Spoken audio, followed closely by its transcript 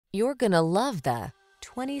You're gonna love the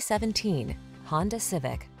 2017 Honda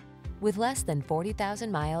Civic. With less than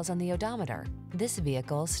 40,000 miles on the odometer, this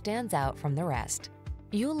vehicle stands out from the rest.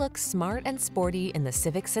 You'll look smart and sporty in the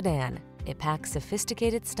Civic sedan. It packs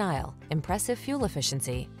sophisticated style, impressive fuel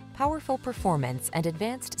efficiency, powerful performance, and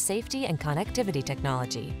advanced safety and connectivity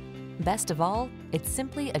technology. Best of all, it's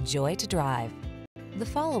simply a joy to drive. The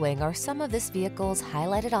following are some of this vehicle's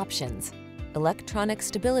highlighted options: electronic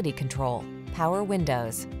stability control, power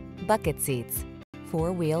windows, bucket seats,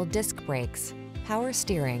 four-wheel disc brakes, power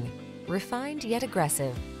steering. Refined yet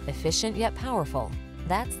aggressive, efficient yet powerful.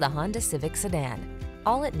 That's the Honda Civic sedan.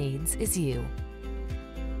 All it needs is you.